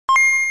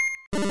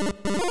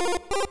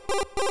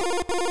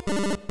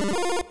Hello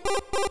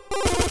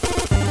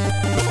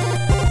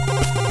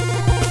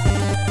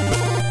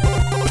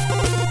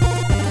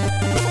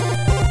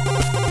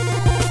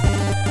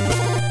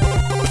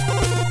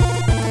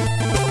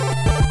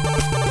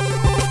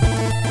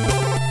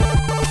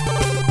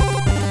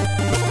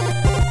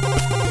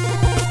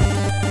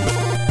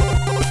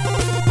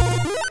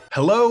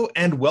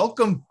and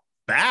welcome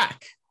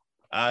back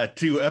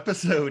to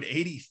episode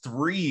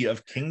 83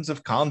 of Kings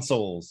of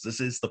Consoles. This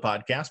is the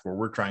podcast where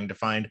we're trying to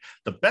find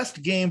the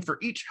best game for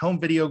each home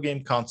video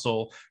game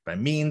console by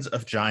means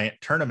of giant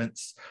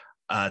tournaments.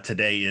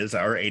 Today is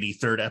our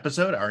 83rd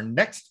episode, our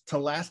next to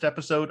last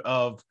episode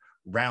of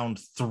round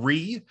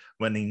 3,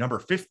 when the number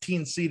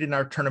 15 seed in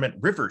our tournament,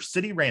 River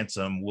City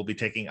Ransom, will be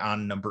taking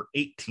on number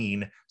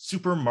 18,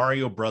 Super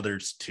Mario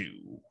Brothers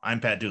 2. I'm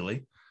Pat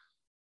Dooley.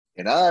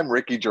 And I'm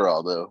Ricky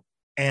Giraldo.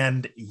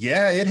 And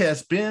yeah, it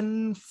has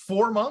been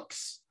 4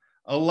 months.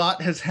 A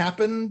lot has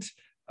happened.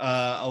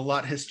 A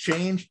lot has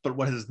changed. But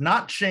what has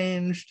not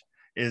changed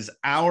is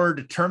our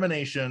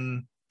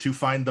determination to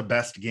find the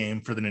best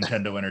game for the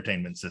Nintendo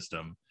Entertainment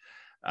System.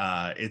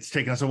 It's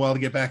taken us a while to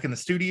get back in the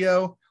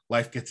studio.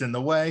 Life gets in the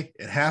way.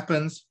 It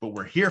happens. But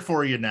we're here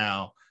for you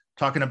now,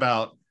 talking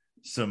about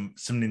some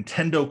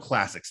Nintendo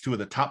classics, 2 of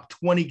the top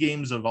 20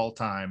 games of all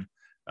time,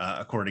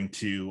 according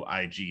to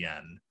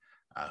IGN,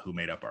 who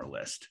made up our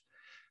list.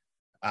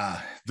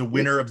 The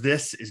winner of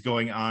this is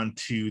going on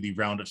to the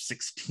round of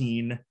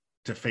 16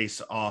 to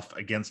face off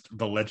against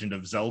The Legend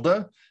of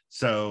Zelda.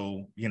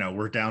 So,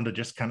 we're down to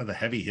just kind of the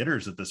heavy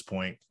hitters at this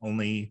point.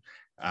 Only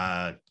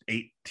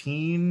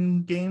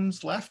 18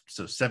 games left.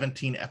 So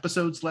 17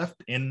 episodes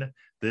left in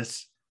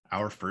this,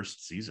 our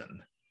first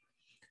season.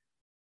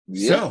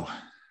 Yeah. So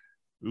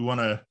what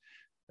do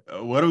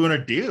we want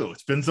to do?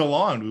 It's been so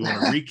long. Do we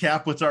want to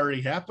recap what's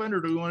already happened, or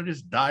do we want to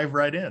just dive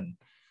right in?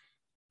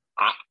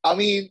 I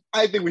mean,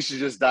 I think we should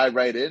just dive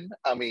right in.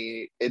 I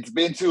mean, it's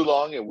been too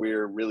long, and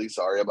we're really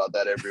sorry about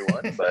that,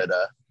 everyone. But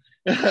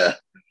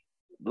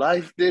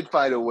life did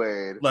find a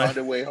way. Found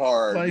a way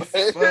hard. Life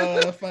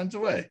finds a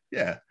way.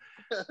 Yeah.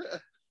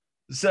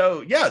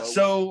 So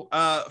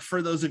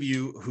for those of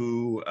you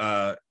who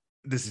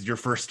this is your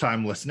first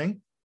time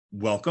listening,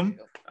 welcome.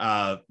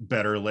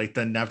 Better late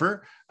than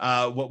never.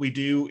 What we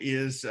do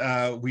is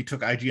we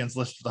took IGN's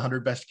list of the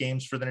 100 best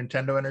games for the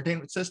Nintendo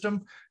Entertainment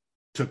System,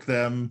 took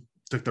the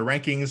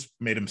rankings,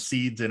 made them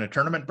seeds in a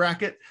tournament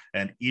bracket,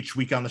 and each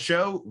week on the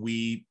show,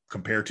 we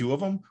compare 2 of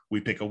them.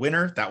 We pick a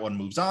winner, that one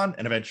moves on,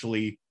 and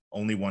eventually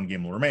only one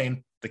game will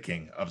remain, the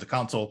king of the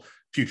console.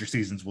 Future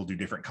seasons will do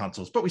different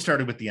consoles, but we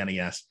started with the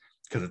NES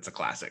because it's a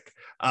classic.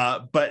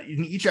 But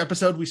in each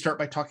episode, we start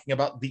by talking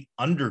about the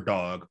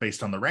underdog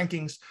based on the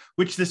rankings,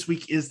 which this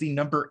week is the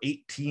number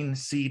 18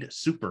 seed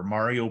Super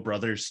Mario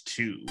Brothers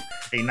 2,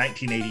 a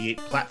 1988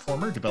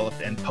 platformer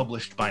developed and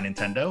published by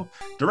Nintendo,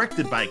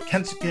 directed by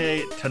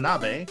Kensuke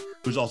Tanabe,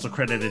 who's also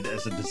credited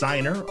as a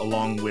designer,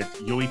 along with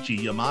Yoichi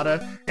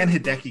Yamada and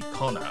Hideki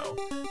Kono.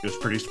 It was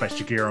produced by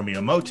Shigeru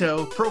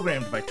Miyamoto,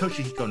 programmed by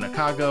Toshihiko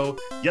Nakago,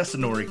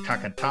 Yasunori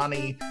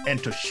Takatani, and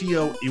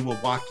Toshio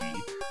Iwawaki,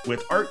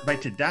 with art by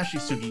Tadashi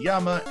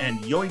Sugiyama and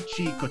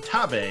Yoichi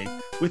Kotabe,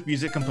 with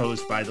music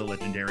composed by the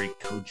legendary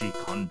Koji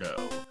Kondo.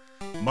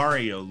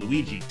 Mario,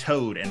 Luigi,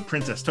 Toad, and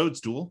Princess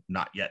Toadstool,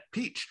 not yet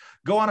Peach,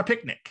 go on a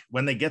picnic.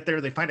 When they get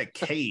there, they find a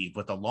cave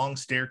with a long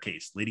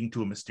staircase leading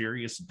to a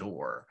mysterious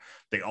door.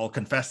 They all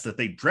confess that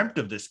they dreamt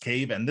of this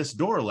cave and this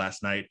door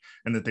last night,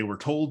 and that they were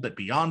told that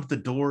beyond the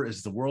door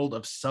is the world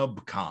of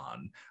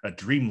Subcon, a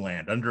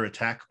dreamland under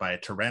attack by a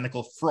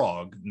tyrannical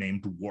frog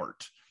named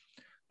Wart.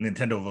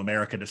 Nintendo of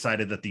America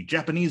decided that the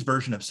Japanese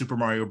version of Super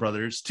Mario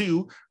Bros.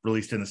 2,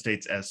 released in the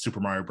States as Super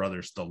Mario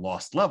Bros. The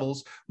Lost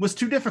Levels, was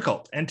too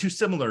difficult and too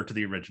similar to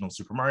the original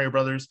Super Mario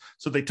Bros.,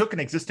 so they took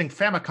an existing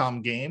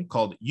Famicom game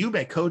called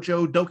Yume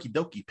Kojo Doki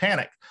Doki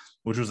Panic,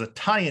 which was a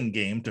tie-in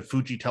game to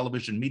Fuji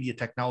Television Media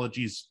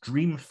Technologies'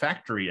 Dream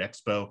Factory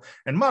Expo,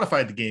 and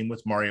modified the game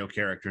with Mario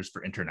characters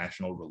for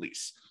international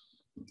release.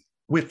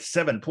 With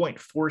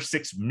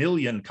 7.46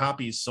 million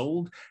copies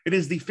sold, it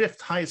is the 5th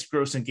highest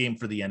grossing game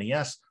for the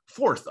NES,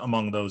 4th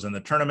among those in the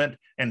tournament,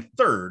 and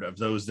 3rd of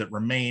those that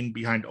remain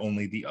behind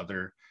only the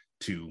other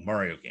 2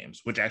 Mario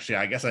games, which actually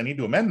I guess I need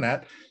to amend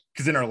that,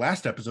 because in our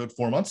last episode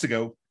 4 months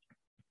ago,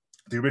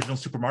 the original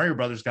Super Mario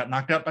Brothers got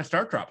knocked out by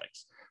Star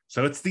Tropics.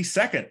 So it's the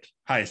 2nd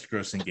highest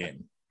grossing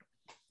game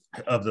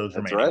of those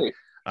remaining.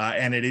 Right.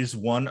 And it is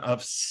one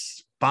of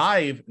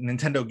 5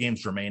 Nintendo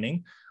games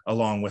remaining,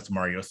 along with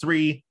Mario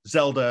 3,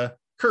 Zelda,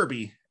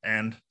 Kirby,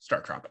 and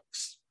Star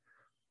Tropics.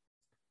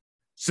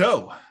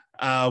 So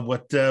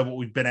what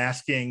we've been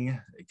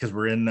asking, because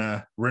we're in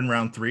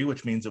round 3,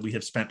 which means that we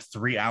have spent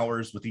 3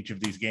 hours with each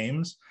of these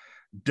games.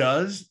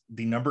 Does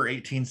the number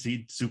 18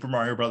 seed Super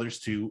Mario Brothers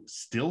 2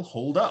 still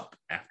hold up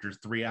after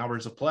 3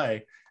 hours of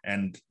play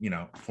and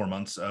 4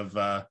 months of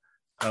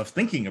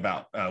thinking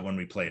about when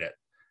we played it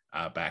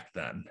back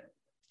then?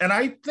 And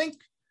I think,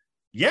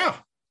 yeah,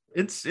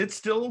 it's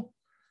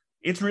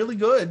really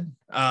good.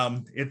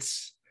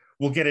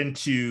 We'll get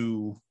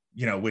into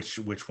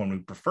which one we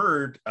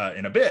preferred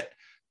in a bit,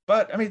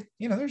 but I mean,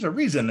 there's a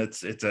reason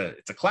it's a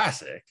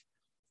classic.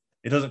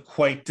 It doesn't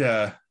quite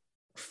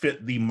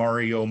fit the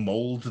Mario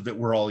mold that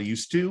we're all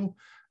used to,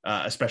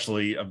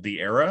 especially of the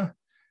era.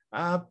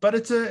 But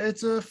it's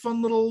a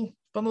fun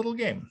little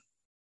game.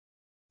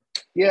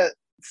 Yeah,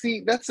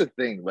 see, that's the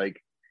thing.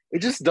 Like, it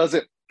just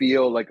doesn't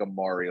feel like a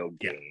Mario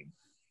game. Yeah.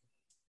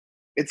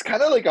 It's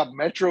kind of like a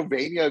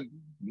Metrovania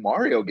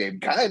Mario game,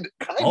 kind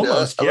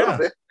almost, yeah,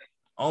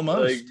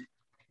 almost. Like,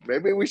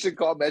 maybe we should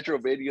call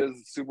Metrovania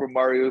Super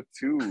Mario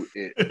 2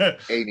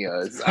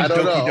 Anias. I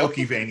don't know.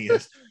 Doki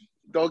Vanias.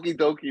 Doki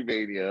Doki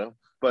Mania.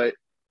 But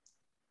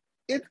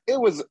it's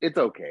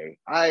okay.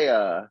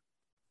 I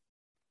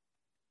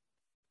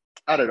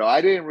don't know.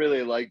 I didn't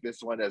really like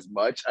this one as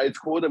much. It's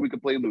cool that we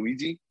could play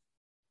Luigi.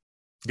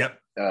 Yep.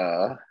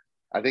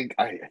 I think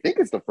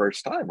it's the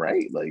first time,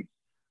 right? Like,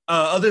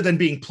 other than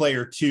being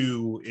player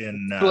 2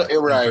 in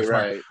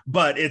right.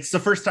 But it's the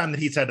first time that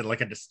he's had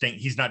like a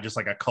distinct. He's not just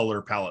like a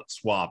color palette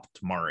swapped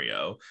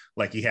Mario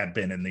like he had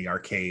been in the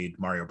arcade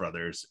Mario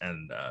Brothers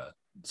and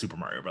Super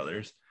Mario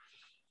Brothers.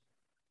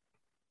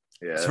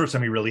 Yeah, it's the first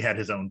time he really had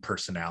his own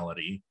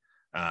personality,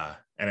 and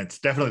it's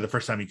definitely the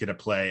first time he could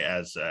play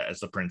as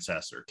the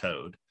princess or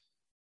Toad.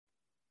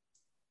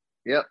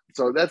 Yep.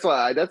 So that's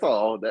why that's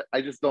all. That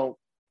I just don't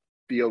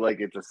feel like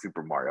it's a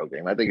Super Mario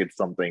game. I think it's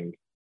something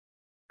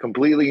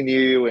completely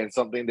new and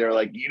something they're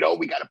like,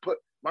 we got to put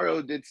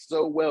Mario did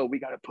so well. We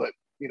got to put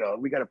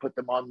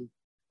them on.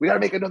 We got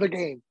to make another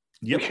game.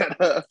 Yep.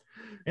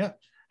 Yeah.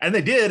 And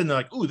they did, and they're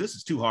like, "Ooh, this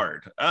is too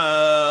hard.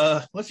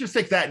 Let's just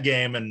take that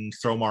game and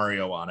throw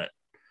Mario on it."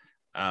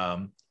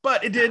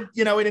 But it did,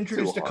 it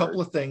introduced a couple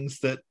of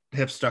things that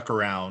have stuck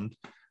around.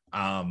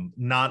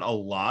 Not a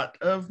lot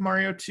of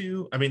Mario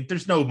 2. I mean,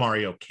 there's no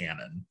Mario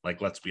canon.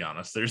 Like, let's be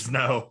honest. There's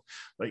no,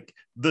 like,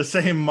 the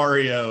same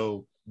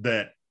Mario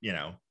that,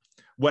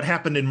 what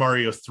happened in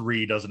Mario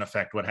 3 doesn't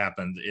affect what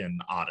happened in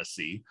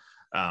Odyssey.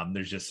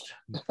 They're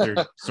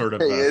sort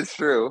of it's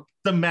true,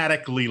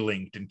 thematically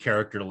linked and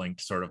character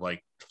linked, sort of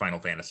like Final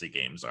Fantasy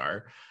games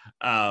are.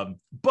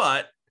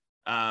 But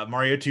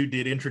Mario 2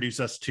 did introduce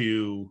us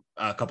to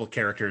a couple of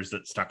characters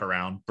that stuck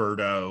around.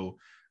 Birdo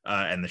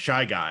and the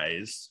Shy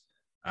Guys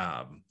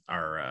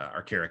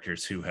are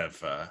characters who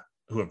have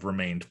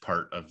remained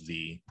part of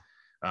the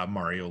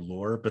Mario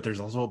lore, but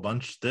there's also a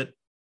bunch that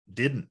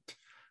didn't.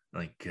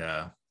 Like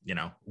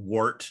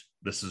Wart.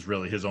 This is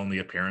really his only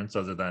appearance,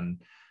 other than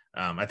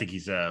I think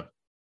he's what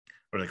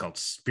are they called?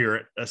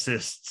 Spirit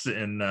assists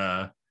in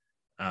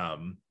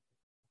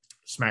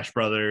Smash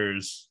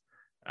Brothers.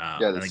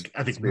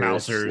 I think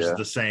Mouser's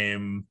the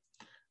same.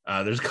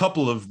 There's a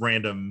couple of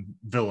random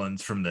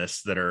villains from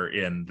this that are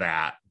in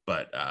that,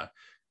 but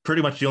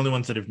pretty much the only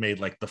ones that have made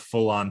like the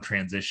full-on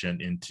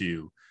transition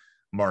into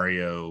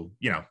Mario,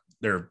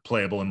 they're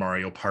playable in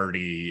Mario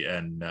Party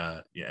and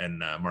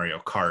Mario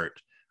Kart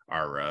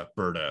are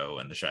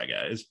Birdo and the Shy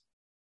Guys.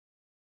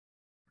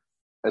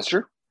 That's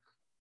true.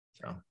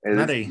 So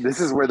this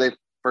is where they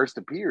first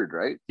appeared,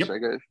 right? Yep. Shy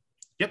Guys.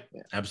 Yep.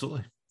 Yeah.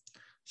 Absolutely.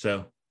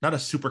 So not a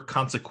super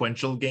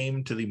consequential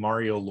game to the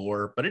Mario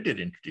lore, but it did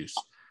introduce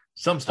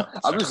some stuff.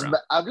 I'm just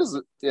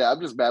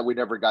mad we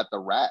never got the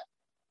rat.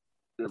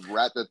 The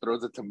rat that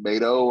throws a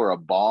tomato or a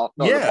bomb.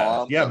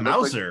 No, yeah,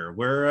 Mouser.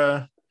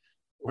 Like,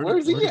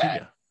 where's he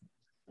at?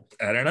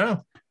 I don't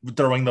know.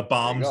 Throwing the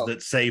bombs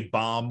that say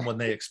bomb when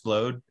they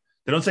explode.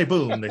 They don't say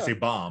boom, they say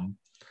bomb.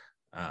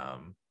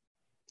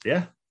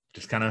 Yeah,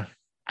 just kind of,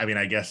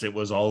 I guess it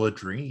was all a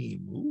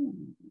dream. Ooh.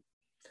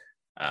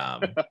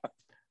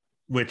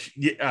 Which,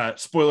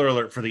 spoiler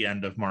alert for the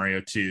end of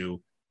Mario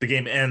 2, the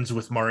game ends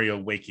with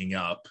Mario waking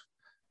up.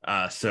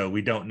 So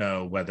we don't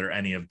know whether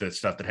any of the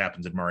stuff that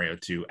happens in Mario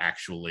 2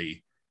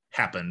 actually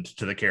happened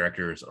to the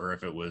characters or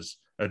if it was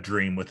a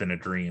dream within a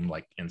dream,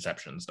 like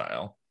Inception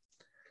style.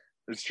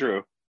 It's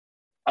true.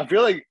 I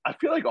feel like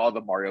all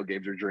the Mario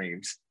games are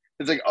dreams.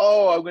 It's like,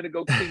 oh, I'm gonna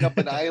go clean up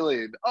an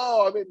island.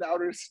 Oh, I'm in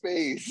outer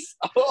space.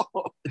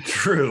 Oh,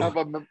 true. I have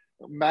a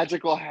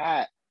magical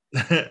hat.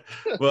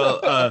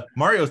 Well,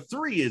 Mario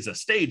 3 is a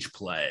stage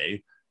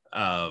play.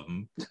 Yeah,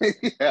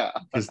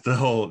 because the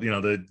whole,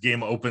 the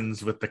game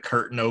opens with the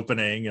curtain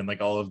opening and like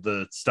all of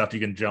the stuff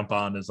you can jump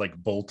on is like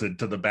bolted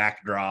to the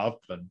backdrop,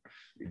 and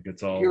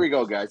it's all. Here we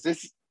go, guys.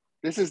 This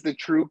is the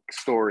true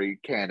story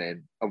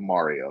canon of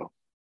Mario.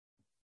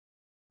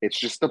 It's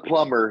just the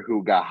plumber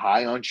who got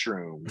high on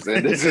shrooms,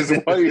 and this is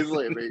what he's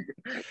living.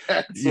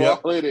 That's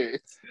all it is.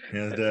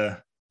 And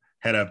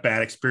had a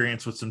bad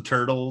experience with some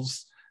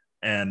turtles,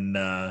 and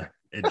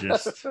it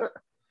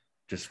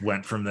just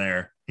went from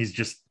there. He's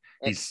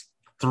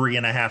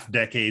 3.5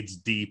 decades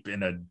deep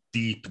in a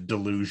deep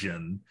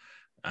delusion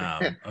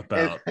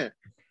about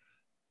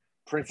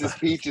Princess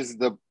Peach is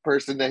the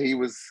person that he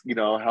was,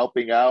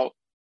 helping out.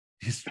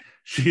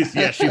 She was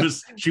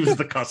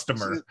the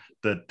customer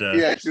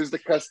she was the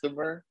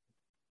customer.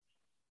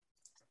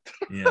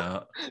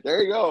 Yeah.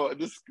 There you go.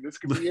 This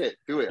could be it.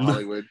 Do it,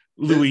 Hollywood.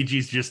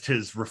 Luigi's just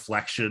his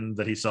reflection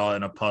that he saw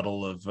in a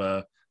puddle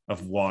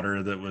of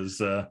water that was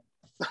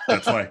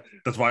that's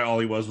why all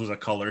he was a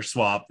color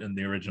swap in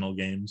the original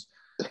games.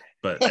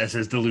 But as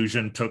his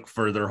delusion took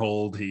further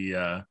hold, he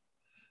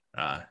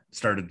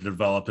started to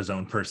develop his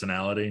own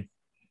personality.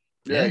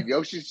 Yeah,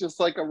 Yoshi's just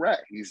like a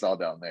rat he saw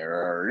down there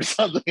or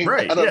something.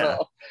 Right. I don't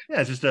know.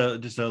 Yeah, just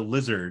a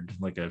lizard,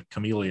 like a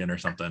chameleon or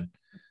something.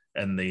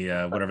 And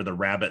the whatever the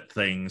rabbit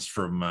things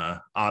from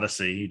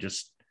Odyssey, he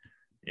just,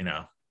 I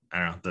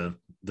don't know,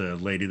 the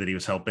lady that he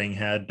was helping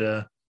had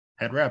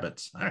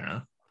rabbits. I don't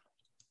know.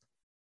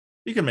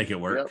 You can make it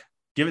work. Yep.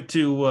 Give it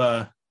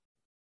to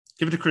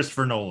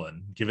Christopher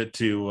Nolan. Give it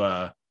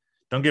to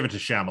don't give it to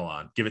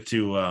Shyamalan. Give it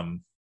to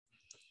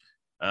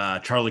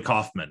Charlie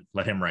Kaufman.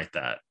 Let him write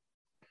that.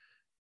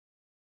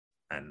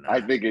 And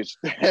I think it's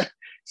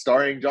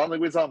starring John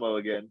Leguizamo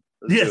again.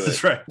 Yes,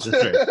 that's right.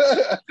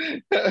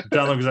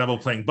 John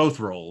Leguizamo playing both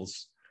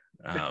roles,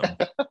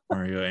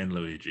 Mario and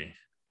Luigi.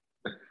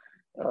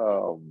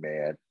 Oh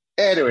man.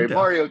 Anyway,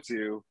 Mario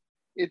 2.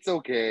 It's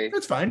okay.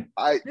 It's fine.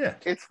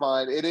 It's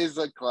fine. It is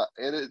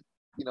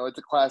it's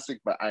a classic,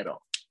 but I don't.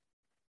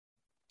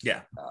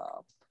 Yeah.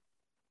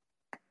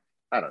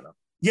 I don't know.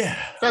 Yeah.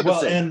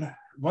 Well, and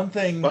one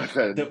thing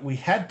that we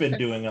had been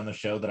doing on the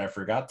show that I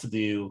forgot to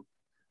do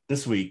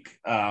this week,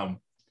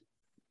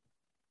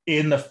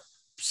 in the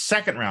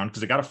second round,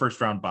 because it got a first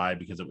round bye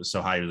because it was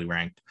so highly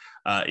ranked,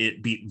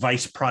 it beat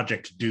Vice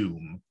Project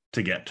Doom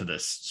to get to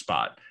this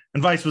spot.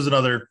 And Vice was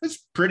it's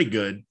pretty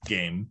good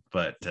game,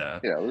 but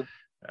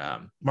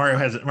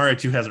Mario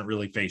 2 hasn't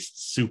really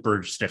faced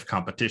super stiff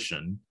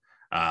competition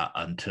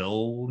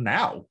until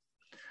now.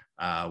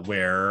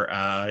 Where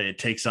it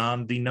takes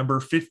on the number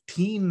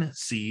 15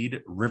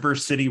 seed River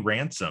City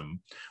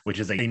Ransom, which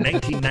is a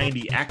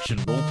 1990 action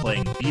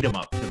role-playing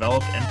beat-em-up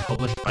developed and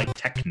published by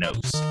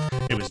Technos.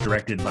 It was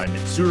directed by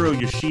Mitsuru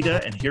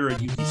Yoshida and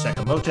Hiroyuki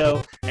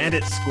Sakamoto, and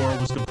its score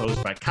was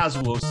composed by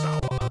Kazuo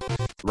Sawa.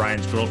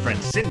 Ryan's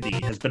girlfriend Cindy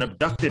has been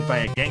abducted by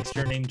a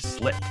gangster named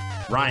Slick.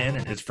 Ryan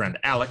and his friend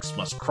Alex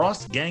must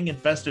cross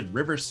gang-infested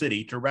River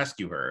City to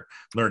rescue her,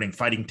 learning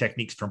fighting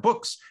techniques from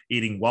books,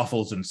 eating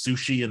waffles and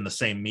sushi in the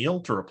same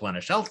meal to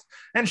replenish health,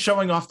 and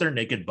showing off their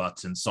naked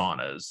butts in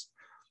saunas.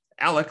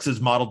 Alex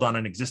is modeled on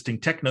an existing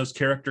Technos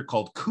character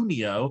called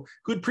Kunio,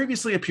 who had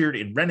previously appeared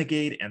in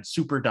Renegade and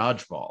Super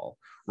Dodgeball.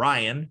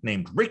 Ryan,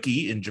 named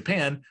Ricky in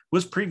Japan,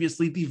 was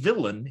previously the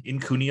villain in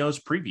Kunio's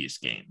previous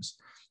games.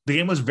 The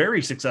game was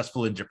very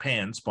successful in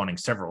Japan, spawning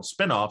several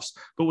spin-offs,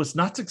 but was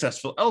not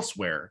successful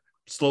elsewhere,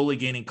 slowly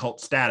gaining cult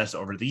status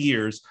over the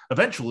years,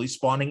 eventually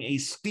spawning a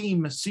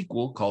Steam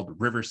sequel called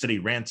River City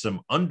Ransom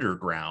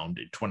Underground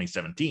in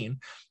 2017,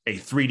 a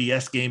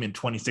 3DS game in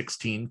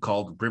 2016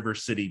 called River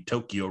City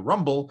Tokyo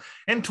Rumble,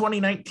 and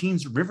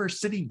 2019's River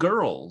City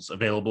Girls,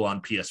 available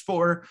on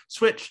PS4,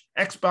 Switch,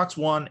 Xbox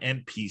One,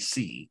 and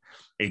PC.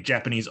 A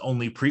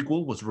Japanese-only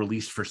prequel was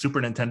released for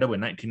Super Nintendo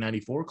in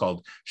 1994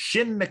 called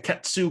Shin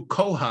Neketsu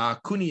Koha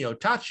Kunio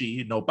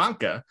Tachi no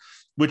Banka,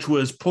 which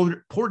was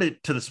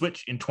ported to the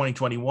Switch in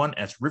 2021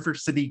 as River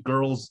City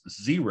Girls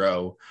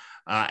Zero.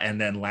 And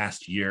then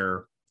last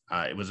year,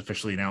 it was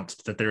officially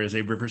announced that there is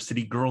a River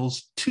City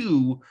Girls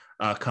 2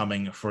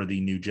 coming for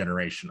the new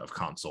generation of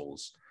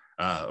consoles,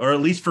 or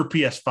at least for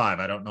PS5.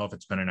 I don't know if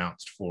it's been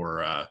announced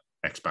for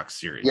Xbox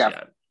Series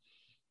yet.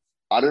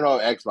 I don't know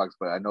Xbox,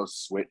 but I know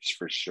Switch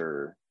for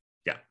sure.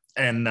 Yeah.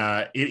 And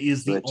it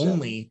is the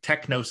only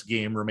Technos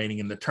game remaining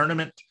in the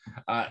tournament.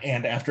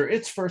 And after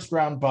its first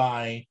round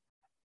bye,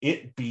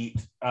 it beat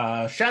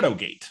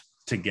Shadowgate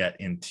to get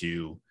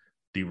into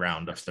the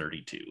round of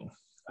 32.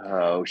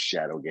 Oh,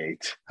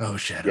 Shadowgate. Oh,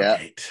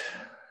 Shadowgate.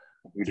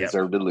 You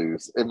deserve to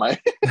lose.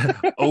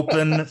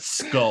 Open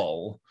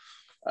Skull.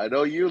 I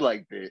know you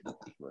liked it.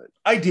 But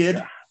I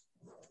did.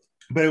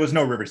 But it was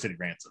no River City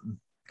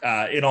Ransom.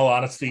 In all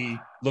honesty,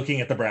 looking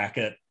at the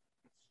bracket,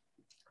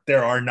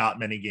 there are not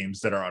many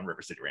games that are on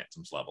River City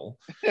Ransom's level.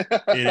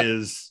 It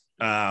is...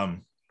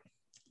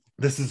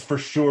 this is for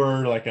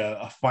sure like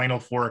a Final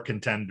Four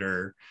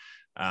contender.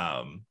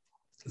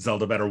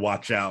 Zelda better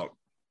watch out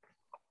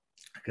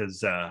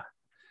because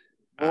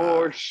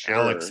for sure.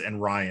 Alex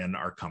and Ryan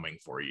are coming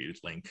for you,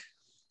 Link.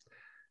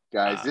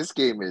 Guys, this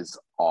game is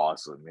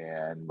awesome,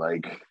 man.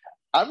 Like,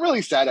 I'm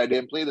really sad I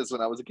didn't play this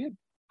when I was a kid.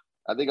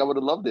 I think I would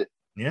have loved it.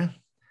 Yeah,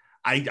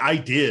 I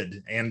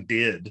did.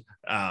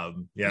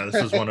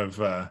 This was one of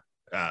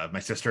my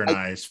sister and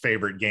I's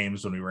favorite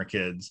games when we were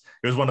kids.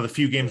 It was one of the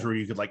few games where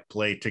you could like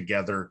play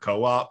together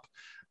co-op.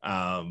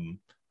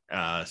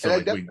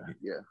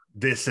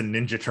 This and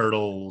Ninja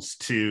Turtles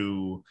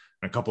 2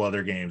 and a couple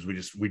other games we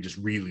just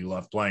really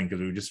loved playing because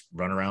we would just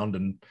run around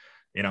and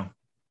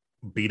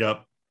beat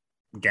up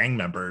gang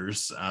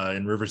members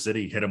in River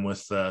City, hit them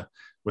with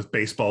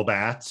baseball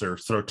bats or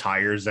throw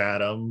tires at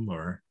them,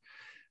 or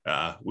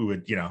we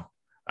would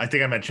I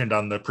think I mentioned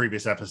on the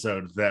previous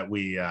episode that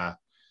we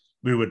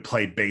would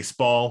play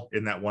baseball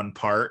in that one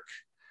park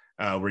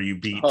where you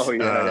beat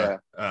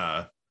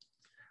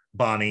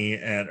Bonnie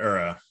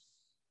and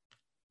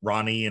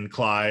Ronnie and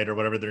Clyde or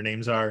whatever their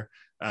names are,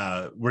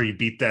 where you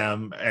beat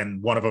them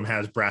and one of them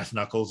has brass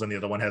knuckles and the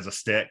other one has a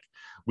stick.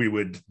 we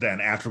would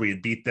then, after we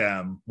had beat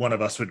them, one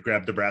of us would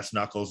grab the brass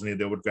knuckles and the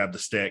other would grab the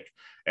stick,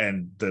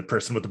 and the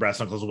person with the brass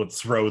knuckles would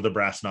throw the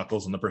brass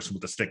knuckles and the person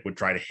with the stick would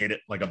try to hit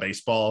it like a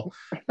baseball.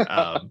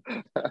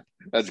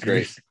 That's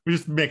great. We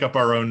just make up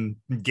our own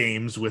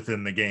games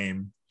within the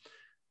game.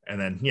 And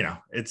then,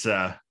 it's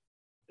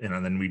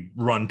then we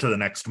run to the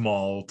next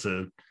mall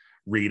to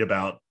read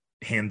about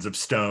Hands of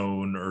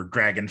Stone or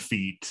Dragon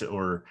Feet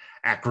or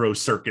Acro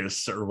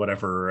Circus or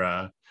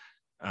whatever.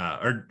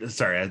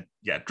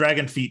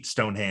 Dragon Feet,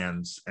 Stone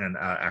Hands, and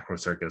Acro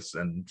Circus.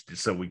 And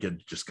so we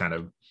could just kind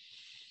of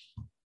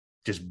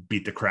just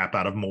beat the crap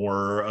out of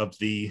more of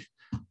the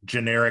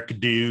generic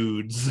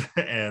dudes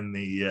and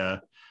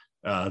the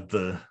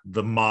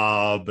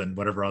mob and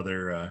whatever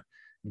other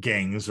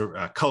gangs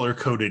or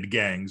color-coded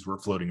gangs were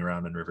floating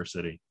around in River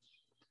City.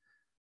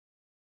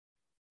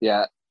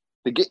 Yeah,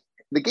 the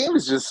game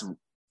is just,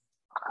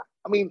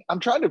 I mean, I'm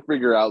trying to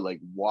figure out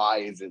like why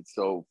is it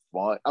so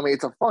fun? I mean,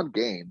 it's a fun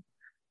game.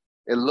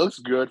 It looks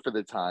good for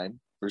the time,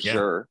 for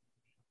sure.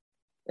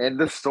 And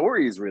the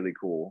story is really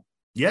cool.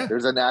 Yeah.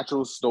 There's an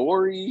actual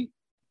story,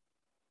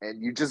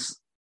 and you just,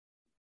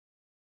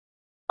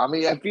 I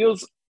mean, it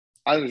feels,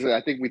 honestly,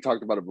 I think we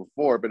talked about it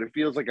before, but it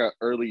feels like an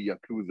early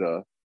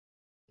Yakuza.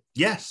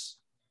 Yes.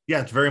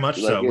 Yeah, it's very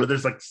much so. Where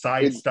there's like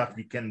side stuff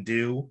you can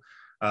do,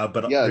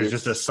 but there's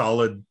just a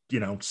solid,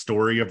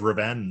 story of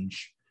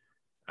revenge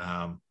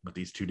with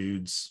these two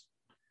dudes,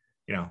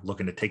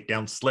 looking to take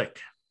down Slick.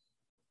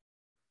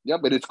 Yeah,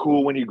 but it's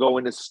cool when you go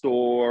in the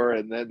store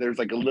and then there's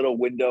like a little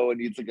window and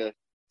it's like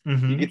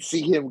you can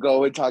see him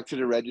go and talk to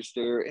the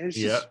register. And it's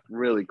just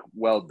really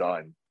well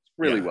done.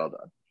 Really well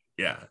done.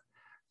 Yeah.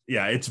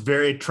 Yeah.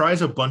 It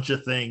tries a bunch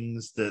of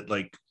things that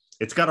like,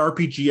 it's got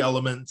RPG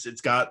elements,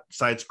 it's got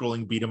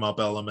side-scrolling beat 'em up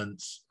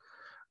elements,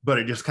 but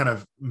it just kind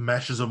of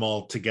meshes them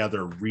all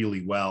together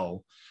really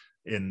well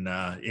in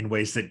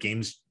ways that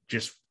games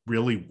just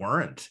really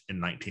weren't in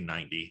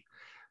 1990.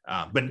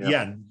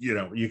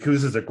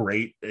 Yakuza is a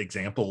great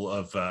example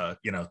of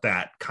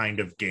that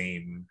kind of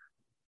game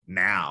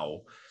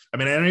now. I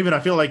mean, I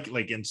feel like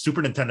in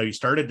Super Nintendo, you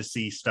started to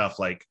see stuff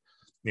like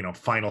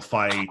Final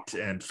Fight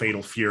and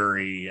Fatal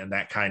Fury and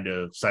that kind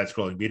of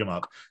side-scrolling beat 'em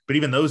up. But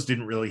even those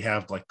didn't really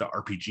have like the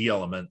RPG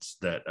elements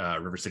that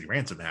River City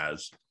Ransom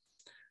has,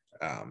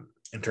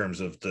 in terms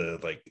of the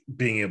like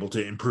being able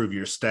to improve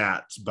your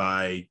stats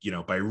by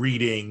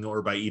reading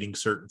or by eating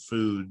certain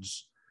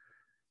foods.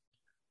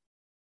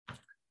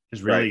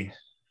 Is really,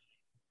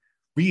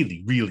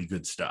 really, really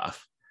good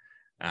stuff.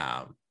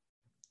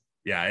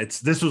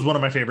 This was one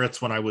of my favorites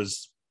when I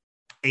was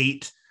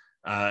 8.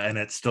 And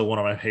it's still one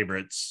of my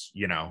favorites,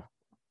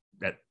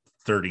 at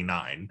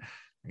 39.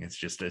 It's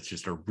just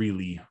a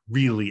really,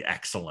 really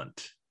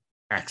excellent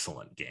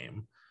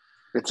game.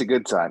 It's a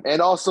good time.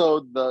 And also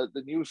the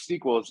new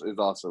sequels is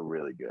also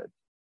really good.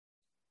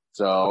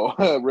 So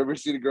River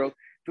City Girls,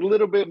 it's a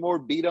little bit more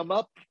beat 'em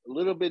up, a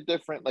little bit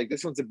different. Like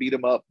this one's a beat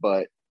 'em up,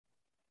 but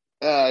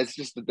it's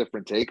just a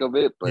different take of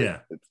it.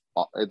 But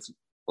it's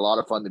a lot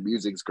of fun. The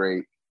music's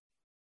great.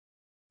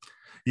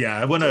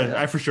 Yeah,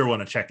 I for sure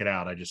want to check it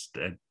out. I just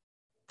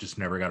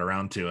never got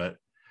around to it.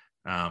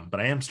 But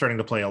I am starting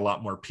to play a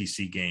lot more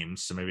PC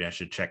games, so maybe I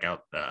should check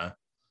out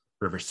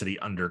River City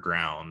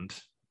Underground.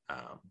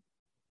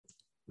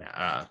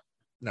 Now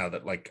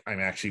that like I'm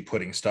actually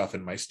putting stuff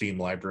in my Steam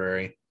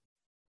library.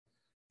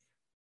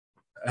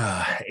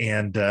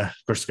 And of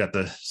course, got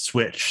the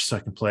Switch, so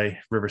I can play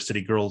River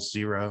City Girls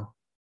 0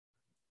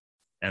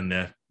 and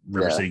the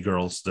River City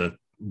Girls, the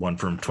one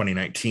from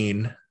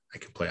 2019. I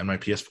can play on my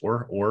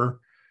PS4 or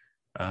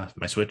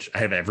my Switch. I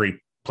have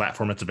every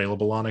platform it's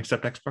available on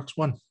except Xbox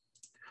One.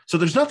 So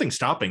there's nothing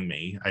stopping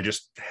me. I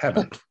just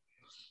haven't,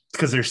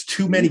 because there's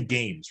too many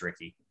games,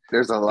 Ricky.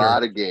 There's a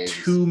lot of games.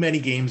 Too many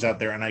games out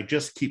there, and I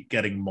just keep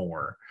getting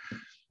more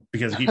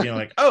because I keep being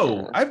like,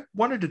 oh, I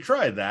wanted to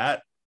try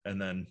that.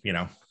 And then,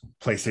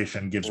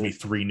 PlayStation gives me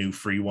 3 new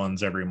free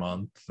ones every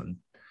month. And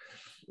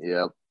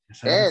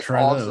and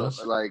also,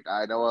 those. Like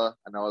I know a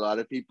lot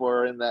of people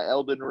are in the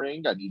Elden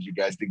Ring. I need you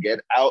guys to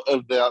get out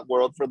of that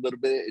world for a little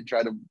bit and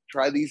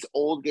try these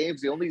old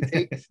games. It only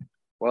takes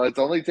it's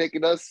only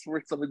taken us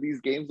for some of these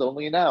games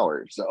only an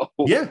hour. So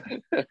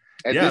and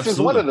this is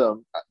one of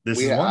them.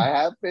 I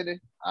have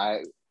finished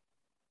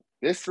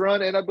this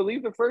run, and I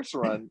believe the first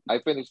run I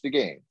finished the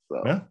game.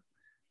 So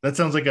that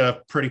sounds like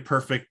a pretty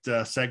perfect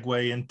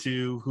segue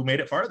into Who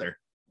Made It Farther.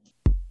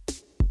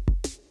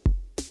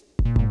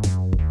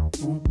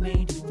 Who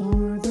made it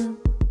farther?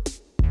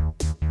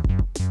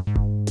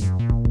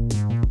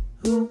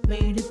 Who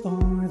made it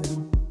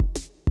farther?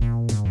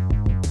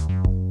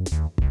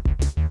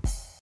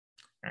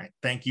 All right.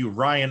 Thank you,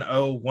 Ryan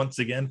O, once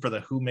again for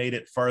the Who Made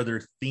It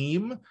Farther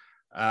theme.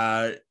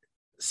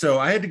 So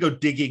I had to go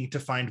digging to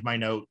find my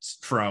notes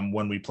from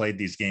when we played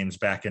these games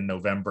back in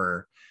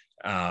November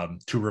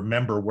to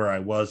remember where I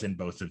was in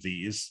both of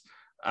these.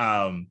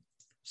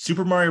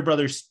 Super Mario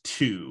Brothers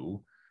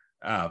 2.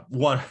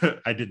 One,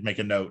 I did make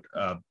a note.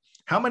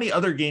 How many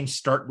other games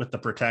start with the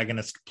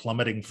protagonist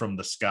plummeting from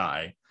the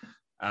sky?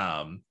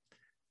 And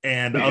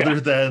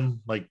other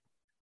than like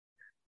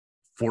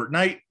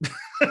Fortnite.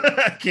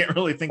 I can't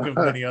really think of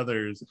many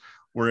others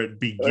where it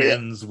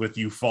begins with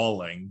you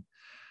falling.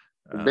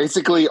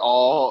 Basically,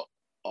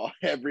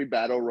 every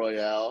battle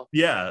royale.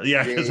 Yeah,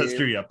 game. that's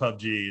true. Yeah,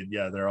 PUBG,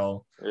 and they're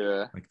all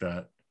like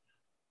that.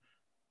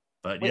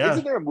 But Wait,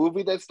 isn't there a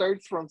movie that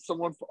starts from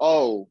someone?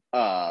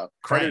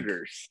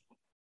 Predators.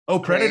 Oh,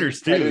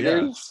 Predators too.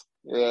 Predators.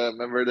 Yeah,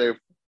 remember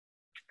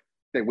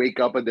they wake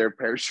up and they're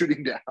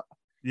parachuting down.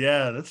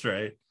 Yeah, that's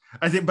right.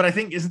 I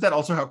think isn't that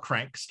also how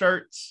Crank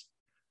starts?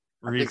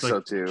 Where he's like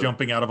so too.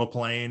 Jumping out of a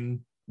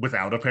plane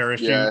without a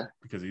parachute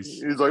because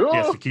he's like, he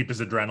has to keep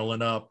his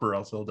adrenaline up or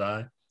else he'll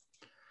die.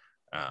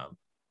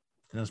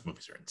 Those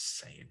movies are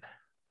insane.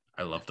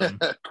 I love them,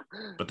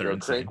 but they're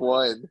insane.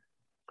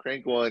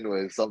 Crank 1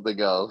 was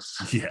something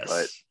else. Yes,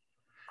 but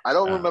I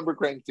don't remember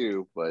Crank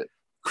 2. But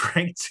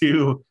Crank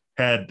 2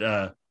 had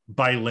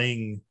Bai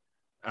Ling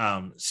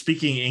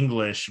speaking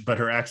English, but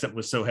her accent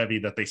was so heavy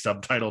that they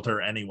subtitled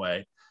her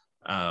anyway.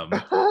 Throughout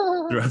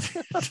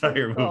the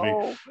entire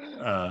movie.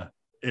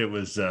 It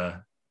was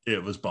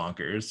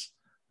bonkers.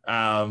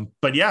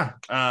 But yeah,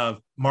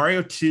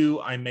 Mario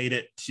 2, I made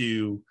it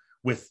to,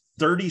 with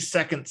 30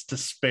 seconds to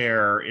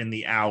spare in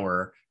the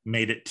hour,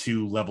 made it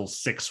to level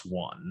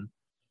 6-1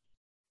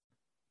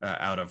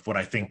 out of what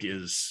I think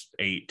is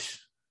 8.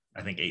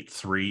 I think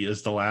 8-3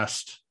 is the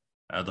last,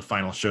 the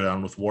final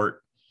showdown with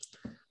Wart.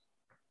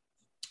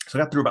 So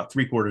I got through about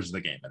 3/4 of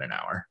the game in an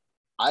hour.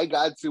 I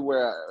got to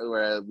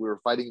where we were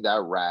fighting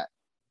that rat.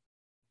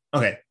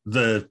 Okay,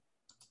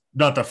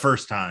 not the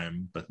first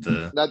time, but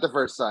not the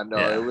first time. No,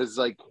 it was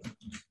like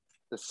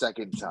the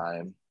second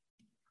time.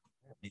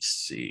 Let me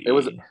see. It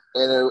was,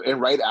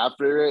 and right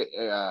after it,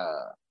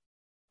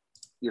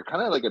 you're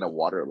kind of like in a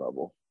water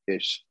level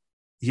ish.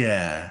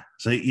 Yeah.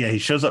 So yeah, he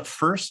shows up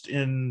first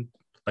in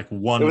like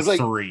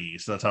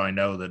 1-3. So that's how I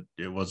know that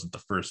it wasn't the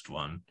first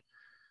one.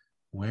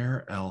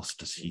 Where else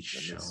does he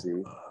show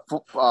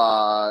up?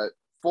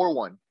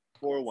 4-1.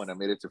 4-1. I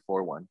made it to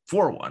 4-1.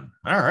 4-1.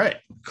 All right.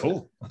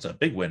 Cool. That's a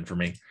big win for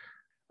me.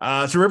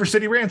 So River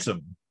City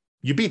Ransom,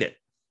 you beat it.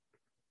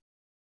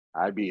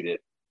 I beat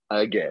it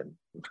again.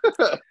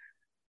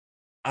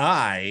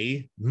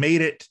 I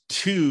made it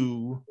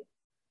to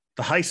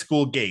the high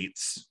school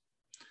gates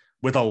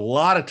with a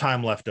lot of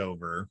time left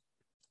over,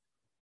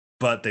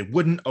 but they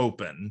wouldn't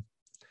open.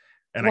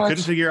 And I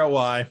couldn't figure out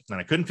why. And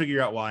I couldn't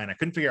figure out why.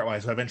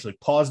 So I eventually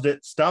paused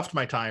it, stopped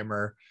my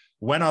timer,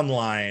 went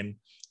online,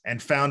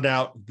 and found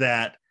out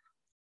that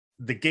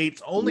the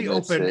gates only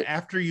open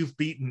after you've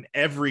beaten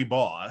every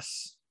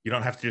boss. You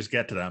don't have to just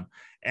get to them.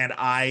 And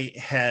I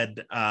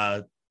had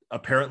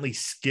apparently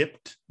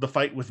skipped the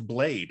fight with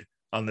Blade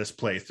on this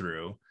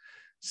playthrough.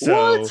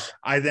 So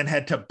I then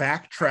had to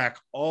backtrack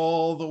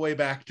all the way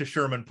back to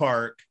Sherman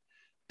Park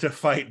to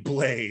fight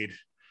Blade.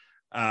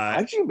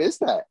 How'd you miss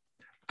that?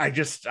 I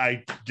just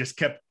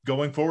kept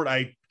going forward.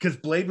 Because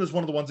Blade was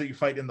one of the ones that you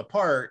fight in the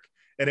park,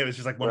 and it was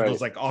just like one of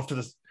those like off to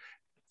this.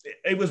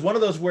 It was one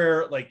of those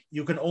where like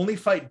you can only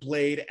fight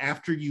Blade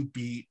after you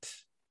beat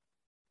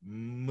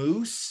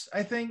Moose,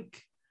 I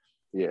think.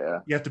 Yeah.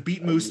 You have to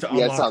beat Moose to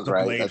unlock the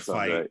Blade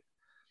fight. Right.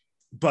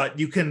 But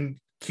you can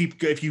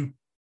keep if you.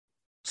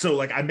 So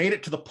like I made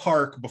it to the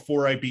park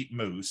before I beat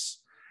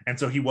Moose, and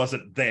so he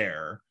wasn't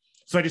there.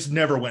 So I just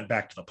never went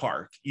back to the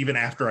park, even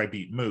after I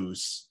beat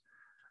Moose.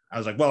 I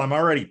was like, well, I'm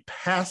already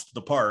past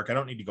the park. I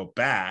don't need to go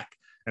back.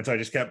 And so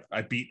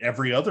I beat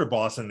every other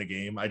boss in the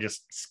game. I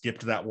just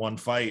skipped that one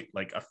fight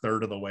like a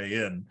third of the way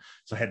in.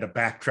 So I had to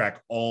backtrack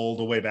all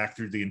the way back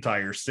through the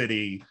entire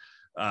city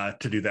to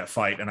do that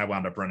fight. And I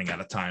wound up running out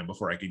of time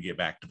before I could get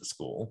back to the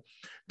school.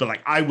 But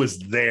like I was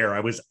there, I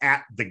was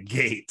at the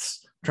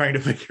gates trying to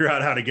figure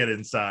out how to get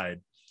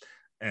inside.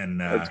 And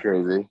that's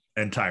crazy.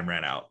 And time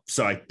ran out.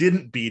 So I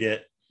didn't beat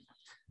it.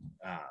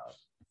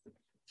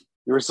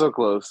 You were so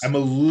close. I'm a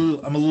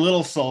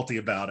little salty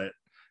about it,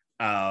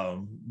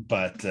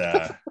 but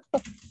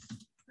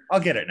I'll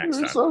get it next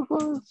time. So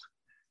close.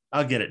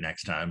 I'll get it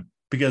next time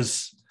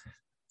because,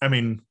 I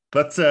mean,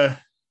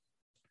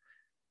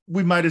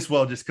 we might as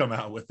well just come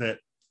out with it.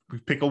 We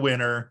pick a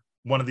winner.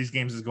 One of these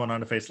games is going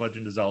on to face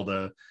Legend of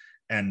Zelda,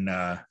 and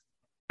I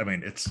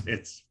mean,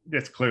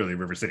 it's clearly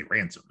River City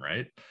Ransom,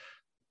 right?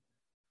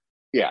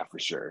 Yeah, for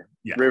sure.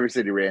 Yeah, River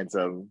City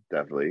Ransom,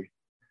 definitely.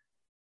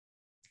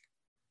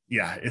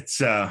 Yeah, it's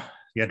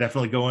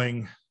definitely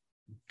going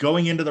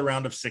into the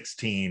round of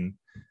 16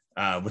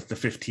 with the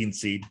 15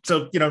 seed.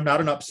 So,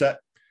 not an upset.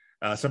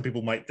 Some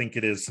people might think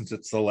it is since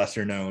it's the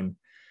lesser known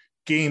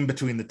game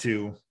between the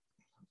two.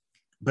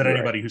 But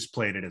anybody who's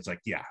played it is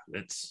like, yeah,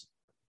 this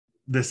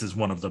is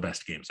one of the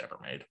best games ever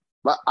made.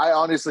 But I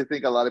honestly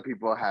think a lot of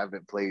people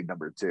haven't played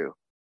number 2.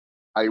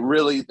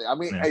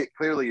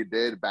 Clearly you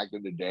did back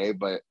in the day,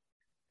 but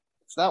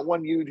it's not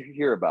one you'd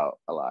hear about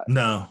a lot.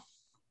 No,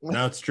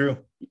 it's true.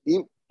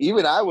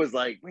 Even I was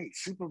like, wait,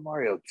 Super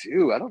Mario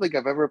 2? I don't think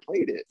I've ever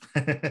played it.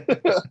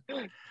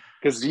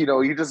 Because,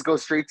 you just go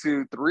straight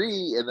to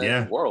 3 and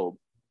then World.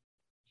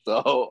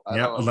 So,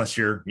 unless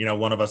you're,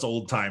 one of us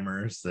old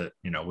timers that,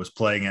 was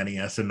playing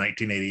NES in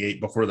 1988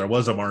 before there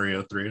was a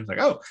Mario 3. It's like,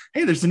 oh,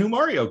 hey, there's a new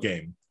Mario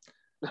game.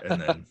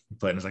 And then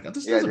playing is like, oh,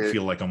 this Yeah, doesn't dude.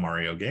 feel like a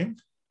Mario game.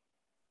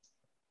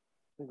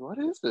 Like, what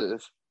is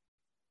this?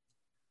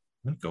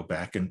 I'm gonna go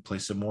back and play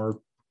some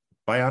more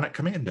Bionic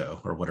Commando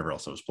or whatever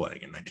else I was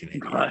playing in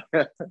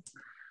 1988.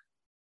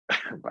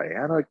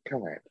 Bionic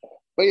Commando.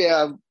 But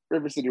yeah,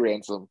 River City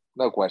Ransom,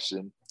 no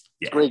question.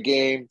 Yeah. Great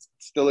game,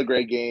 still a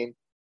great game.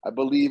 I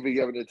believe if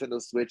you have a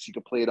Nintendo Switch, you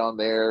can play it on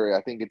there.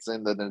 I think it's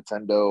in the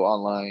Nintendo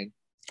Online.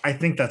 I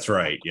think that's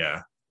right.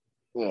 Yeah.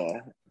 Yeah.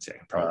 So I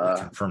can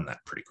probably confirm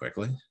that pretty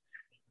quickly.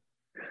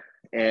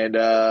 And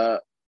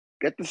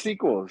get the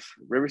sequels.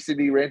 River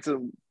City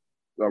Ransom,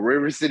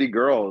 River City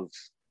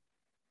Girls.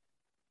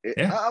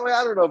 Yeah. I mean,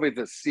 I don't know if it's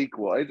a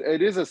sequel.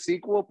 It is a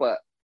sequel, but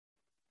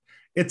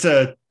it's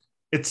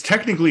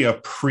technically a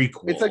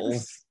prequel. it's like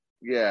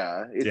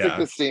like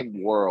the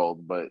same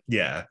world, but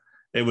yeah,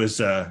 it was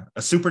a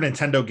Super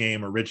Nintendo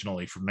game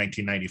originally from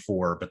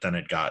 1994, but then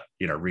it got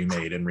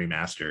remade and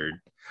remastered.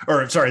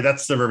 Or sorry,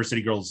 that's the River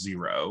City Girls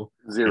Zero.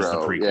 Is the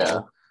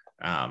prequel.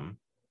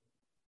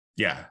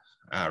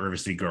 River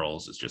City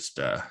Girls is just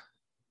a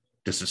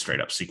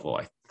straight up sequel,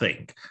 I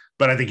think.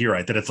 But I think you're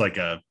right that it's like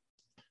a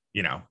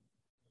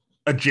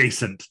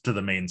adjacent to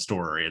the main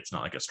story. It's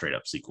not like a straight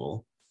up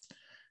sequel.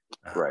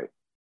 Right.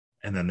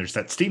 And then there's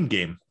that Steam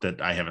game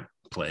that I haven't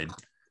played,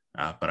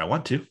 but I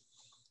want to.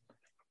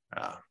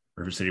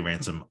 River City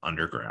Ransom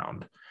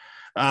Underground.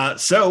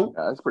 So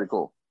that's pretty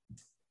cool.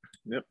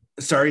 Yep.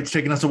 Sorry, it's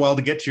taken us a while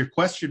to get to your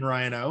question,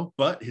 Ryan O.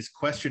 But his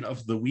question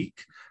of the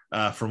week,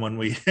 from when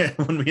we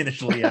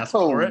initially asked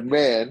for it,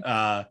 man,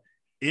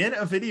 in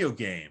a video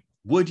game,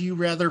 would you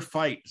rather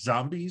fight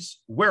zombies,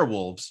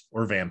 werewolves,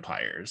 or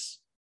vampires?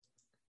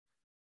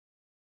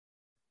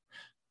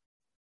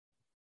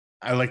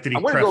 I like that he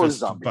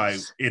prefaced by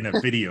in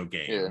a video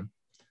game.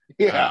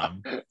 Yeah.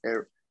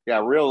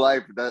 Real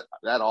life,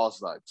 that all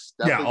sucks.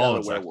 Definitely all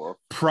a werewolf.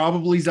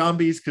 Probably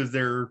zombies because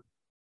they're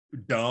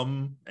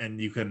dumb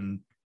and you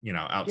can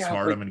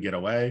outsmart them and get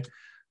away.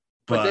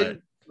 But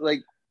then,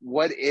 like,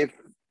 what if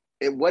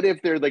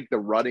they're like the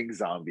running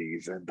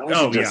zombies and those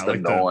are just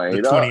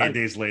annoying? The 28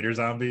 days later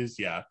zombies.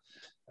 No,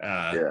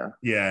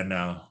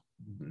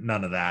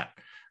 none of that.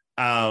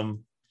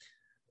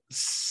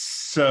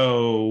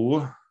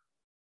 So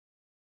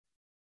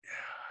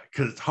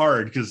because it's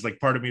hard, because like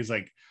part of me is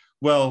like,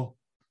 well,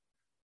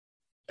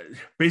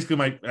 basically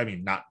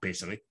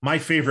my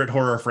favorite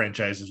horror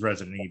franchise is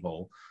Resident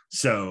Evil,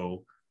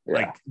 so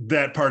like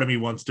that part of me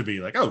wants to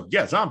be like, oh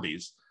yeah,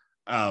 zombies,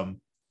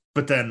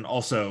 but then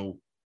also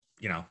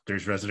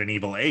there's Resident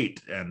Evil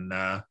 8 and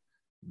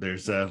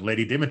there's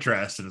Lady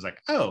Dimitrescu, and it's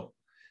like, oh,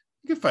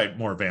 you can fight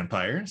more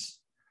vampires,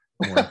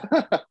 more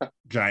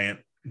giant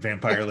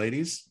vampire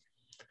ladies,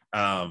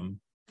 and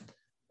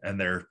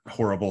their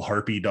horrible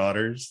harpy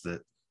daughters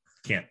that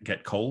can't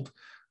get cold.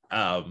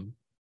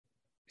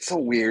 So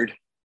weird.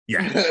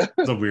 Yeah,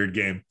 it's a weird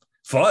game.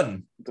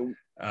 Fun,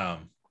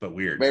 but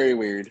weird. Very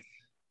weird.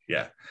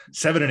 Yeah,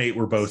 7 and 8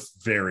 were both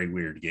very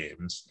weird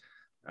games,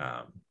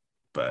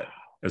 but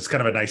it's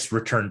kind of a nice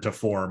return to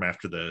form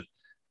after the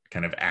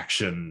kind of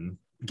action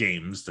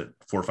games that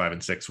 4, 5,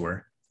 and 6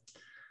 were.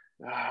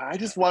 I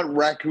just want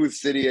Raccoon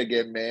City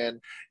again,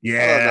 man.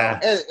 Yeah.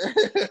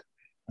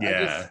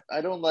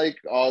 I don't like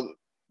all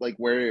like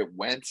where it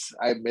went.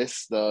 I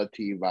miss the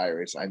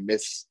T-Virus. I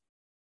miss.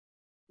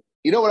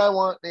 You know what I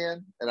want,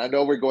 man? And I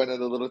know we're going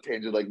on a little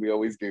tangent like we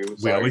always do.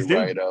 We always do.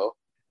 Righto.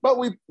 But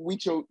we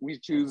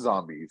choose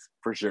zombies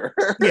for sure.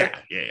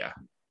 Yeah.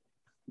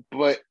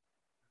 But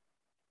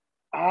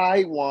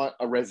I want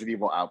a Resident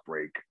Evil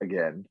Outbreak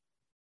again.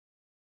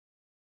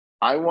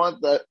 I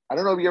want that. I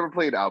don't know if you ever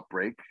played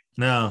Outbreak.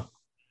 No.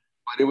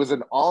 But it was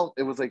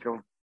like a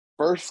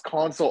first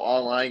console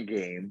online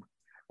game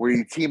where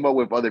you team up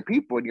with other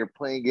people and you're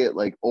playing it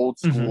like old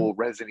school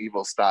Resident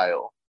Evil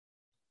style.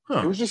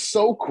 It was just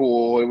so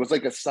cool. It was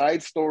like a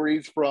side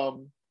stories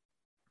from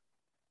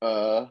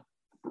the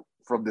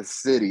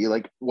city,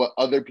 like what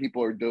other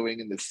people are doing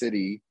in the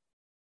city.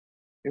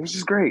 It was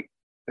just great.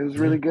 It was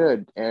really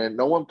good, and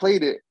no one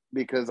played it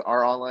because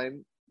our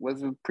online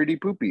was pretty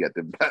poopy at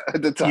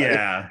the time.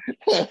 Yeah,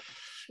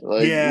 we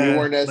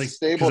weren't as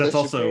stable. That's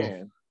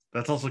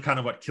also kind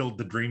of what killed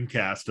the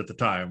Dreamcast at the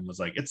time. Was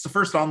like, it's the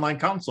first online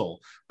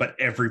console, but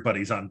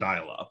everybody's on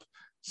dial-up,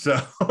 so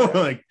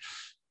like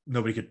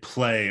nobody could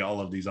play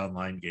all of these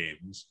online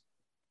games.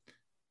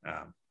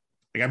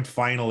 I'm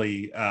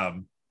finally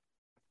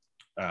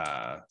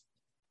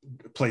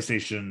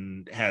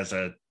PlayStation has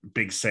a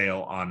big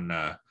sale on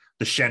the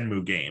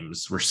Shenmue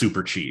games were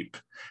super cheap.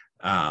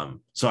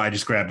 So I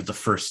just grabbed the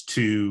first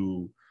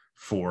 2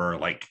 for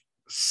like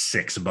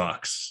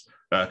 $6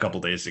 a couple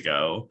days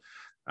ago.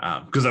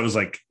 Because I was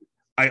like,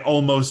 I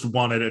almost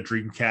wanted a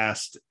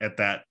Dreamcast at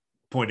that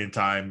point in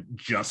time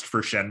just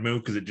for Shenmue,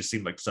 because it just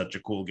seemed like such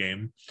a cool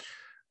game.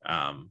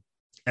 And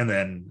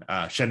then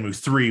Shenmue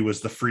 3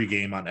 was the free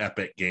game on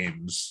Epic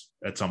Games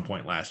at some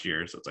point last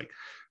year. So it's like,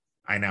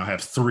 I now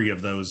have 3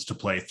 of those to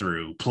play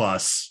through,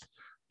 plus,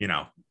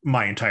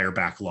 my entire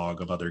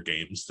backlog of other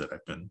games that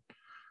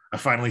I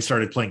finally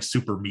started playing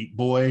Super Meat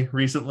Boy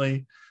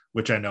recently,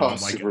 which I know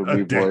I'm like Super a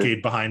Meat Boy.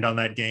 decade behind on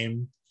that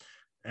game.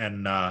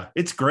 And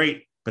it's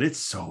great, but it's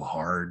so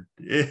hard.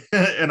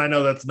 And I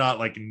know that's not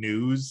like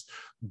news,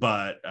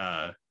 but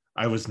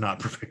I was not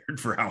prepared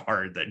for how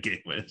hard that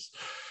game is.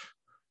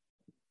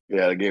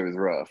 Yeah, the game is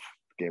rough.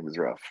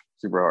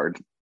 Super hard.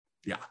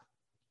 Yeah.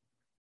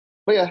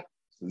 But yeah,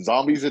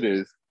 zombies it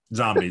is.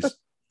 Zombies,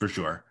 for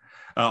sure.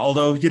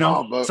 Although,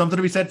 but- something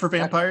to be said for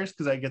vampires,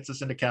 because that gets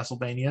us into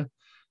Castlevania.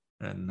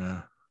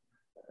 And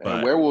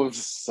but-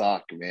 werewolves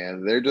suck,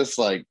 man. They're just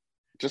hard.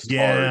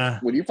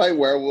 When you fight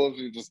werewolves,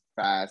 you're just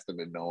fast and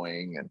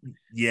annoying. And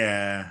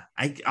yeah,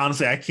 I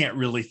honestly can't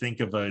really think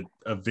of a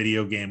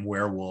video game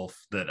werewolf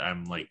that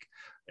I'm like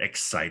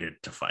excited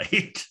to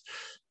fight.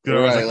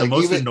 There was the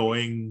most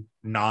annoying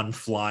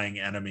non-flying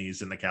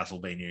enemies in the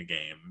Castlevania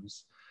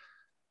games.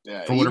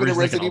 Yeah, even in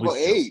Resident Evil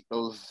 8,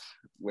 those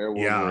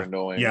werewolves were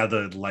annoying. Yeah,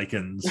 the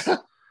lichens.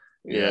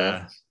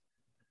 Yeah,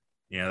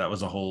 that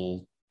was a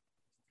whole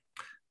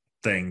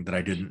thing that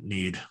I didn't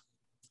need.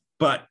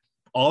 But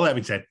all that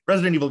being said,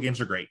 Resident Evil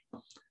games are great,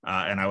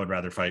 and I would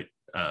rather fight.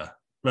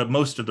 But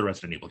most of the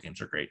Resident Evil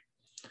games are great.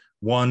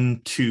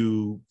 1,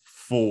 2,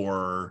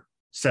 4,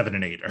 7,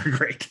 and 8 are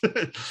great.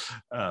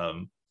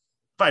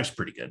 5's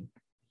pretty good.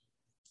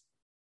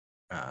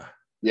 And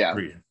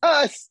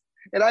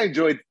I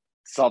enjoyed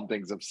some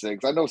things of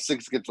 6. I know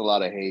 6 gets a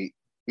lot of hate.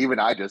 Even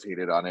I just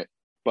hated on it,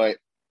 but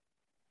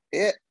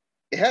it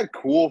had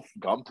cool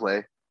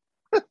gunplay.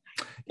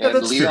 Yeah,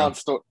 that's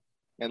true.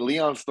 And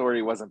Leon's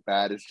story wasn't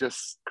bad. It's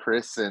just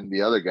Chris and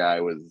the other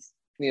guy was,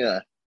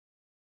 yeah.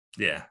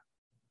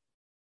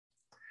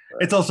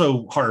 It's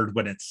also hard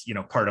when it's,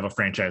 part of a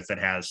franchise that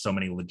has so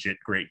many legit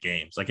great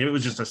games. Like if it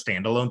was just a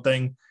standalone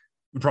thing,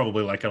 we'd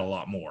probably like it a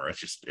lot more.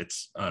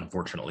 It's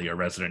unfortunately a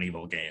Resident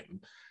Evil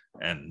game.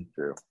 And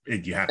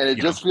it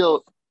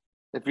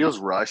feels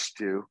rushed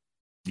too.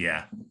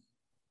 Yeah.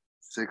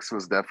 6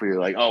 was definitely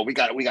like, oh, we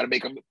got to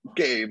make a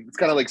game. It's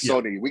kind of like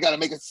Sony. We got to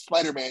make a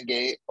Spider-Man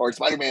game or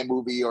Spider-Man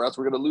movie, or else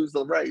we're going to lose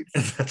the rights.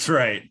 That's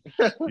right.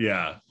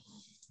 Yeah.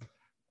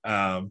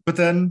 But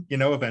then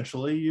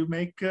eventually you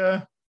make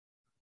No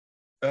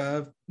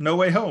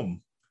Way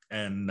Home,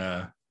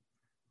 and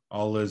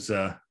all is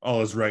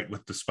right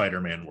with the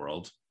Spider-Man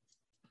world.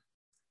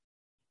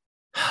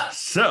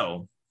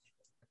 So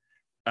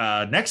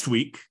next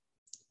week,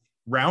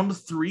 round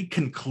 3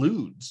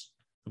 concludes.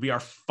 It'll be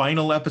our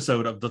final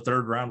episode of the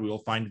 3rd round. We will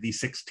find the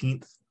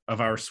 16th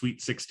of our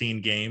Sweet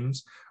 16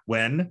 games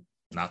when,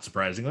 not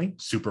surprisingly,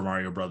 Super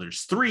Mario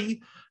Brothers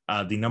 3,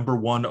 the number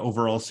 1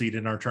 overall seed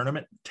in our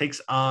tournament,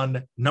 takes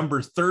on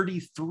number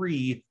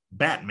 33,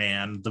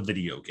 Batman, the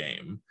video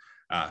game.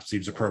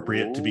 Seems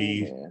appropriate to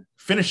be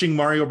finishing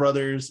Mario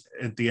Brothers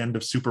at the end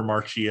of Super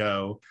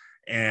Mario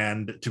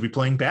and to be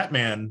playing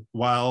Batman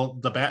while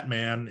the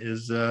Batman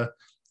is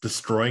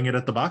destroying it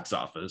at the box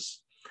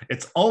office.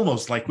 It's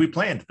almost like we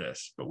planned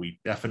this, but we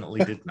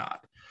definitely did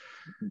not.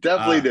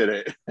 Definitely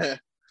did it.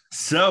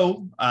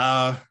 So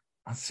let's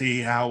see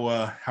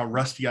how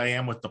rusty I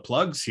am with the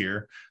plugs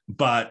here,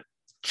 but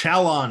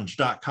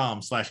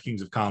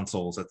challonge.com/Kings of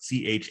Consoles. That's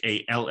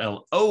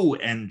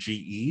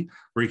CHALLONGE,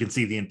 where you can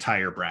see the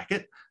entire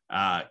bracket.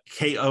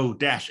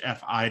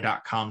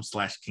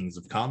 ko-fi.com/Kings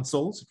of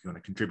Consoles if you want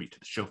to contribute to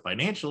the show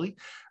financially.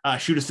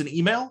 Shoot us an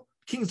email,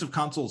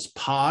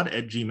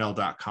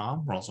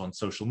 kingsofconsolespod@gmail.com. We're also on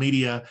social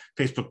media,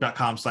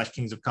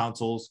 facebook.com/Kings of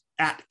Consoles,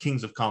 at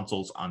Kings of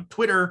Consoles on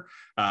Twitter.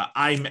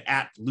 I'm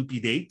at Loopy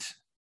Date.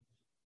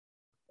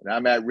 And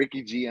I'm at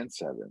Ricky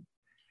GN7.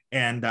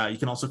 And you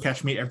can also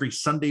catch me every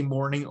Sunday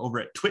morning over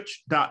at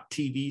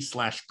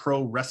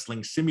twitch.tv/Pro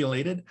Wrestling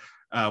Simulated,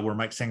 where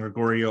Mike San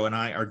Gregorio and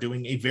I are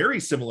doing a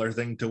very similar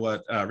thing to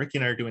what Ricky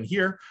and I are doing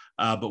here.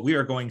 But we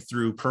are going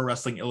through Pro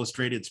Wrestling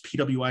Illustrated's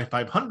PWI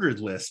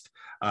 500 list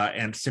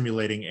and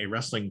simulating a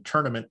wrestling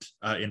tournament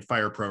in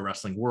Fire Pro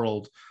Wrestling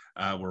World,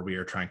 where we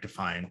are trying to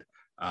find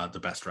the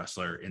best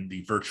wrestler in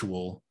the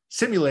virtual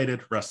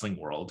simulated wrestling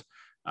world.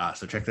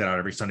 So check that out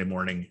every Sunday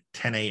morning,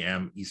 10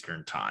 a.m.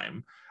 Eastern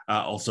time.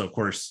 Also, of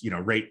course,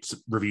 rate,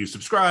 review,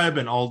 subscribe,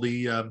 and all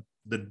the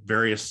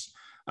various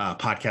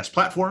podcast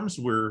platforms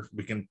where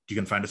you can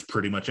find us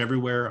pretty much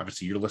everywhere.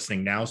 Obviously, you're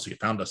listening now, so you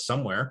found us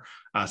somewhere.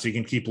 So you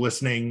can keep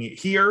listening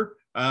here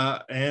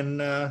and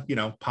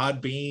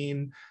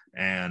Podbean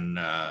and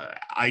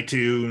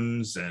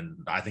iTunes, and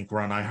I think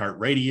we're on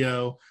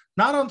iHeartRadio,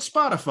 not on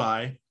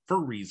Spotify for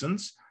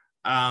reasons.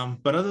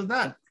 But other than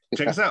that,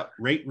 check us out,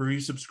 rate,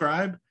 review,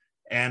 subscribe,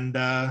 and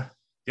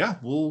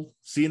we'll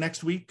see you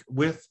next week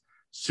with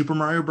Super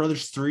Mario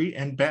Brothers 3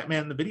 and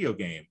Batman the video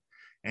game.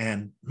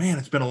 And man,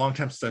 it's been a long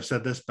time since I've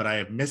said this, but I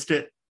have missed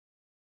it.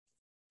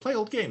 Play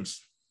old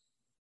games.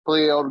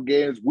 Play old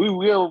games. We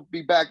will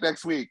be back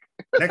next week.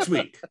 Next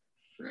week.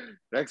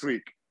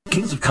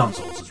 Kings of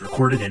Consoles is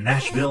recorded in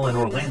Nashville and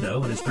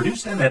Orlando and is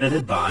produced and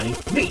edited by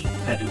me,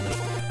 Pat Dooley.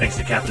 Thanks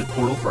to Captain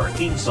Portal for our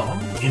theme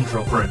song,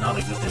 intro for a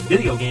non-existent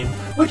video game,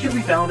 which can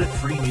be found at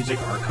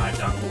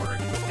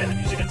freemusicarchive.org. And the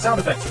music and sound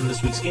effects from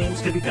this week's games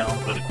can be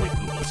found with a quick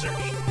Google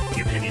search.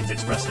 The opinions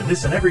expressed in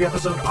this and every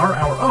episode are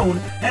our own,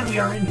 and we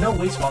are in no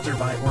way sponsored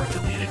by or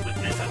affiliated with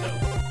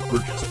Nintendo. or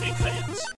just